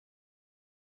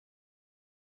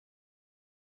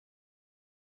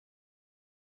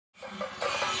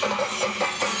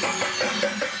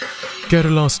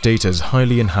Kerala state is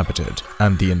highly inhabited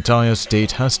and the entire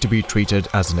state has to be treated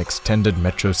as an extended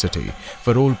metro city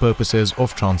for all purposes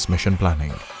of transmission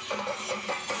planning.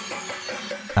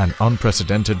 An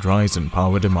unprecedented rise in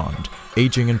power demand,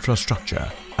 aging infrastructure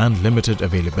and limited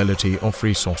availability of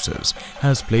resources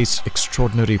has placed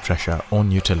extraordinary pressure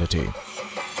on utility.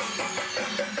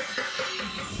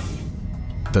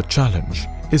 The challenge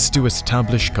is to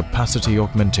establish capacity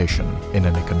augmentation in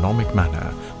an economic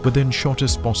manner within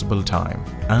shortest possible time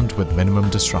and with minimum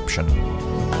disruption.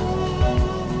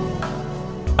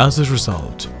 As a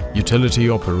result, utility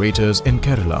operators in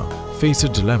Kerala face a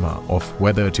dilemma of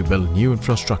whether to build new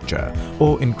infrastructure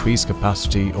or increase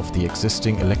capacity of the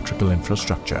existing electrical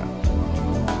infrastructure.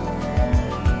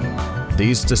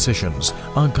 These decisions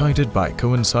are guided by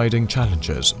coinciding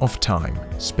challenges of time,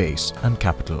 space and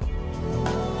capital.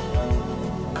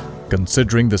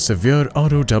 Considering the severe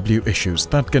ROW issues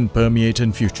that can permeate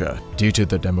in future due to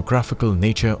the demographical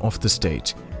nature of the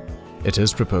state, it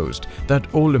is proposed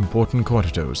that all important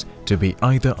corridors to be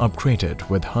either upgraded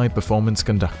with high-performance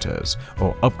conductors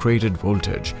or upgraded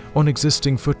voltage on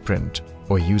existing footprint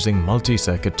or using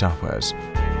multi-circuit towers,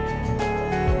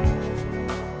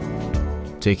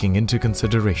 taking into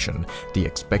consideration the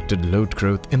expected load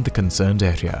growth in the concerned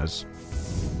areas.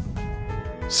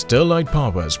 Sterlite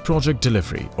Power's project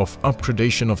delivery of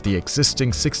upgradation of the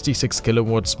existing 66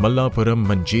 kW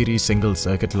Mallapuram-Manjeri single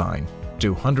circuit line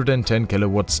to 110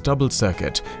 kW double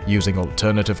circuit using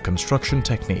alternative construction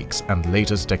techniques and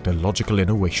latest technological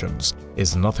innovations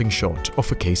is nothing short of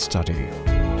a case study.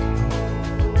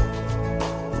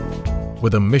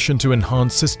 With a mission to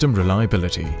enhance system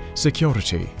reliability,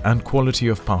 security and quality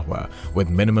of power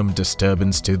with minimum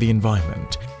disturbance to the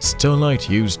environment, Sterlite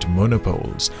used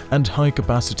monopoles and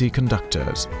high-capacity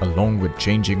conductors along with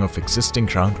changing of existing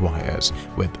ground wires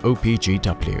with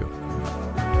OPGW.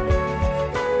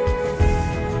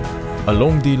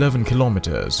 Along the 11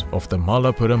 kilometers of the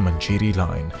Mallapuram-Manjeri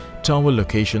line, tower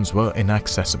locations were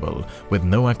inaccessible with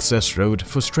no access road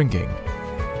for stringing,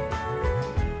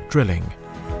 drilling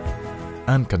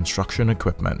and construction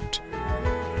equipment.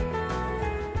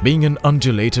 Being an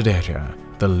undulated area,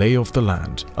 the lay of the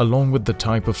land, along with the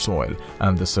type of soil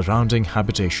and the surrounding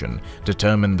habitation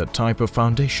determined the type of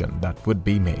foundation that would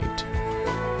be made.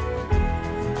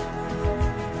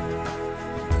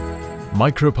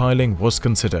 Micropiling was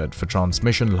considered for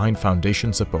transmission line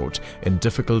foundation support in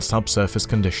difficult subsurface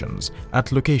conditions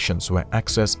at locations where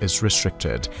access is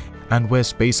restricted and where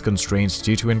space constraints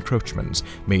due to encroachments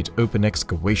made open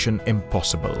excavation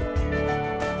impossible.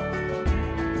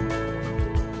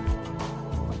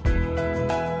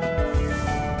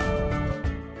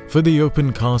 For the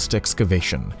open cast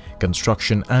excavation,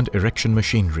 construction and erection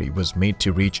machinery was made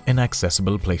to reach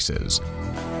inaccessible places.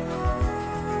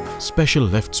 Special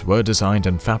lifts were designed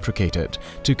and fabricated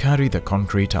to carry the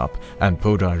concrete up and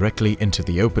pour directly into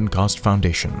the open cast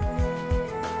foundation.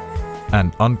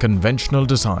 An unconventional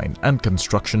design and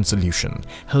construction solution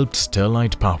helped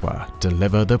Sterlite Power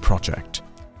deliver the project.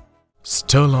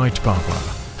 Sterlite Power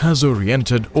has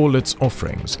oriented all its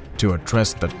offerings to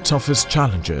address the toughest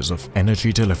challenges of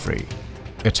energy delivery.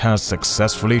 It has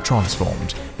successfully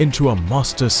transformed into a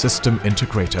master system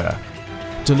integrator,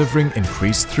 delivering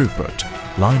increased throughput,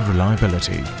 line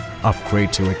reliability,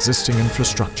 upgrade to existing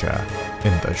infrastructure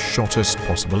in the shortest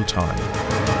possible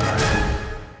time.